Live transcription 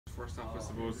first off, I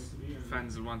suppose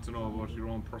fans will want to know about your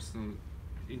own personal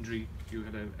injury. You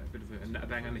had a bit of a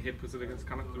bang on the hip, was it, against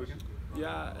Connacht the weekend?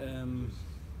 Yeah,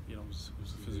 you know, it was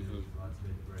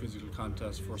a physical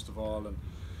contest first of all, and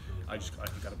I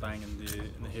got a bang in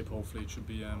the hip. Hopefully, it should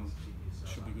be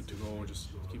good to go. Just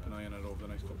keep an eye on it over the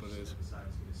next couple of days.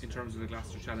 In terms of the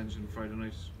Gloucester Challenge on Friday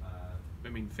night, I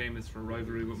mean, famous for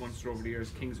rivalry with Munster over the years.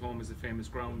 Kingsholm is a famous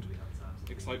ground.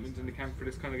 Excitement in the camp for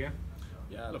this kind of game?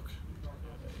 Yeah, look,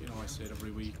 you know, I say it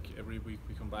every week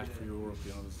we come back for Europe.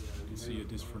 You know, you can see a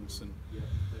difference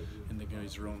in the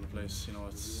guys around the place. You know,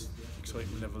 it's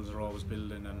excitement levels are always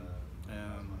building, and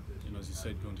you know, as you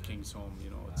said, going to Kingsholm,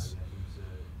 you know, it's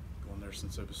going there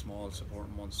since I was small,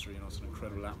 supporting Munster. You know, it's an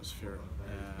incredible atmosphere.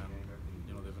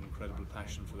 You know, they have an incredible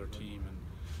passion for their team, and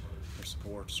their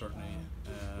support certainly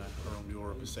around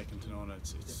Europe is second to none.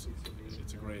 It's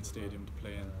a great stadium to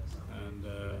play in, and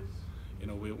you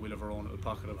know, we'll have our own little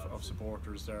pocket of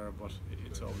supporters there, but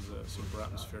it's always a super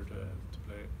atmosphere to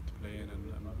play in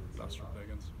and Gloucester play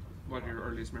against. What are your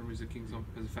earliest memories of Kingsholm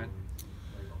as a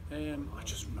fan? I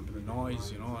just remember the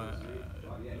noise, you know,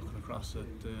 looking across at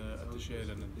the shed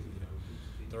and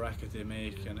the racket they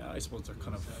make, and I suppose they're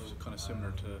kind of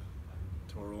similar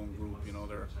to our own group. You know,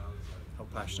 they're how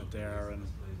passionate they are, and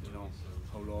you know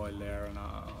how loyal they are, and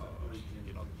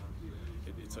you know,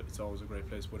 it's always a great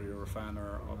place, whether you're a fan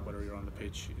or whether you're on the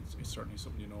pitch. It's certainly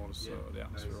something you notice, the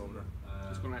atmosphere over there. I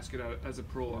was going to ask you that, as a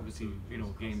pro, obviously, you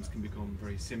know, games can become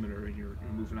very similar and you're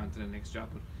moving on to the next job,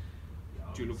 but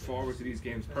do you look forward to these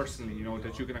games personally, you know,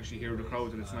 that you can actually hear the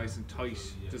crowd and it's nice and tight?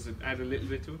 Does it add a little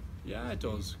bit to it? Yeah, it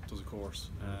does of course.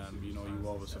 You know, you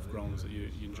always have grounds that you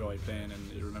enjoy playing,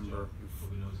 and you remember,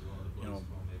 you know,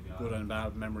 good and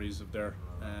bad memories of there,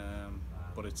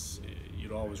 but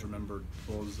you'd always remember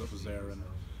the buzz that was there, and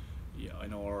yeah, I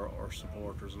know our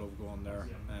supporters love going there,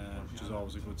 which is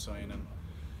always a good sign, and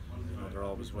you know, they're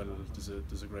always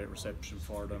there's a great reception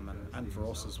for them, and for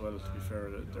us as well. To be fair,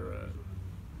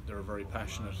 they're a very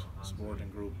passionate sporting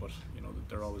group, but you know,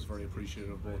 they're always very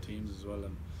appreciative of both teams as well,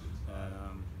 and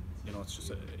you know, it's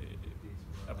just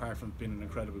apart from being an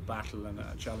incredible battle and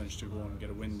a challenge to go and get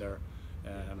a win there,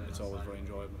 it's always very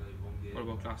enjoyable. What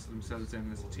about Gloucester themselves then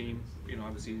as a team? You know,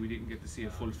 obviously we didn't get to see a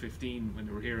full 15 when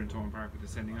they were here in Thorne Park with the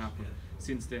sending off, but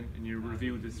since then, in your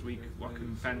review this week, what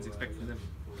can fans expect from them?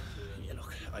 Yeah,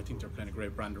 look, I think they're playing a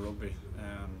great brand of rugby.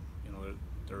 You know,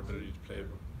 their ability to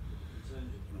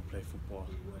play football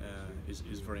is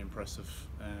very impressive.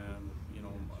 You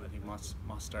know, I think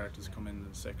Matt Start has come in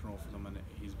the second row for them, and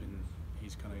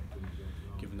he's kind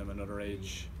of given them another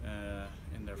edge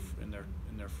in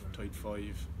their tight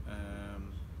five.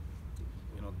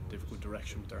 You know, they've good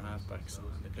direction with their halfbacks, and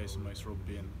they play some nice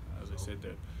rugby. And as I said,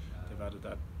 they've added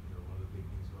that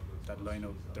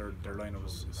lineup. Their lineup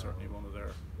is certainly one of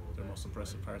their most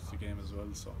impressive parts of the game as well.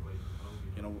 So,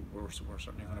 you know, we're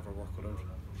certainly going to have our work cut out.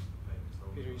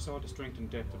 Peter, you saw the strength and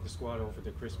depth of the squad over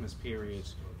the Christmas period,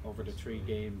 over the 3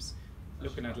 games.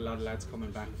 Looking at a lot of lads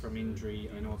coming back from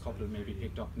injury, I know a couple maybe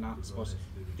picked up knocks, but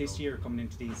this year coming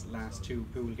into these last 2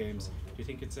 pool games, do you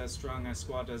think it's as strong a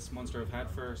squad as Munster have had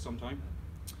for some time?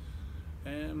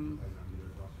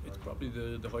 It's probably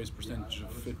the highest percentage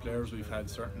of fit players we've had,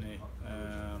 certainly,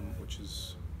 which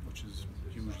is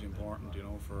hugely important, you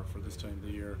know, for this time of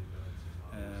the year.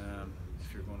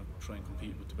 If you're going to try and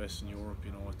compete with the best in Europe,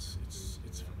 you know, it's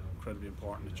incredibly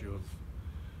important that you have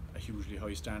a hugely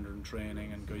high standard in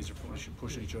training, and guys are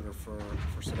pushing each other for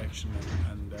selection,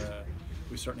 and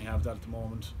we certainly have that at the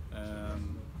moment.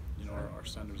 You know, our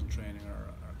standards in training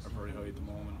are very high at the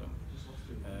moment, and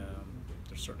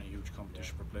there's certainly a huge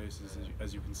competition for places,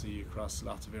 as you can see across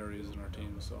lots of areas in our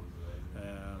team. So,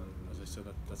 as I said,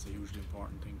 that's a hugely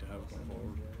important thing to have going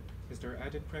forward. Is there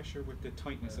added pressure with the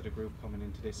tightness of the group coming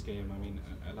into this game? I mean,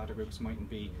 a lot of groups mightn't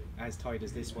be as tight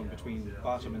as this one between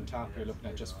bottom and top. You're looking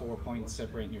at just 4 points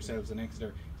separating yourselves and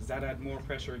Exeter. Does that add more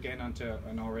pressure again onto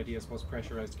an already, I suppose,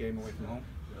 pressurised game away from home?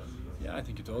 Yeah, I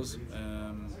think it does. You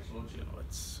know,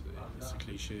 it's a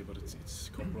cliche, but it's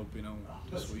cup rugby now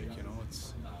this week. You know,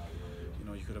 you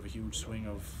know, you could have a huge swing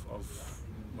of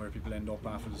where people end up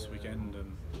after this weekend,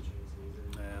 and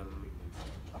you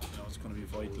know, it's going to be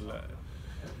vital.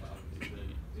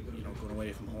 You know, going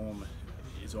away from home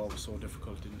is always so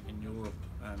difficult in Europe,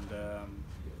 and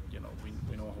you know,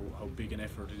 we know how big an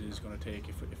effort it is going to take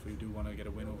if we do want to get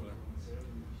a win over there.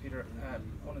 Peter,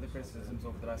 one of the criticisms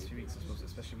over the last few weeks, I suppose,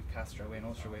 especially with Castor away and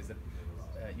Ulster away, is that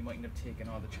you mightn't have taken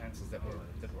all the chances that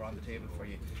were on the table for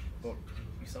you. But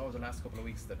we saw over the last couple of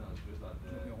weeks that,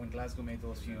 you know, when Glasgow made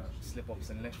those few slip-ups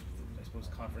and left I suppose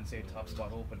Conference 8 top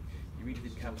spot open, you really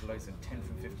did capitalise on 10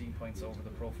 from 15 points over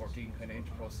the Pro 14 kind of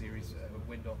Inter-Pro series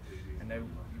window, and now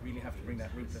you really have to bring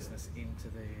that ruthlessness into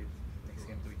the next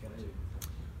game of the weekend.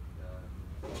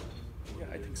 Yeah,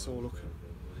 I think so. Look,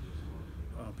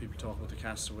 people talk about the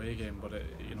Castaway game, but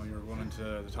you know, you're running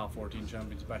to the top 14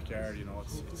 champions' backyard. You know,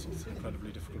 it's an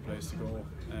incredibly difficult place to go.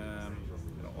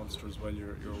 You know, Ulster as well.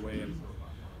 You're away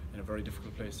in a very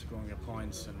difficult place to go and get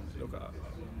points. And look,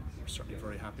 we're certainly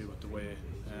very happy with the way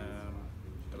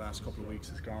the last couple of weeks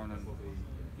has gone, and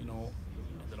you know,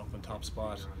 ended up on top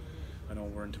spot. I know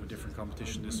we're into a different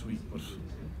competition this week, but you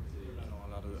know,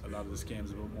 a lot of this game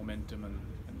is about momentum and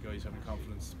guys having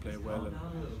confidence to play well and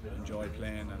enjoy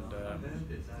playing, and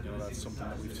you know, that's something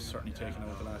that we've certainly taken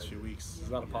over the last few weeks.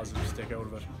 There's a lot of positives to take out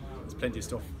of it. There's plenty of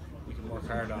stuff we can work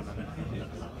hard on, and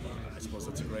I suppose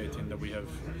that's a great thing that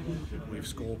we've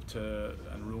scope to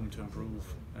and room to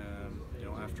improve. You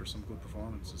know, after some good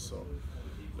performances. So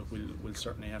look, we'll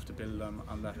certainly have to build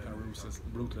on that kind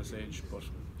of ruthless edge, but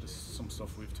there's some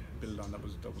stuff we have to build on that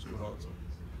was good also.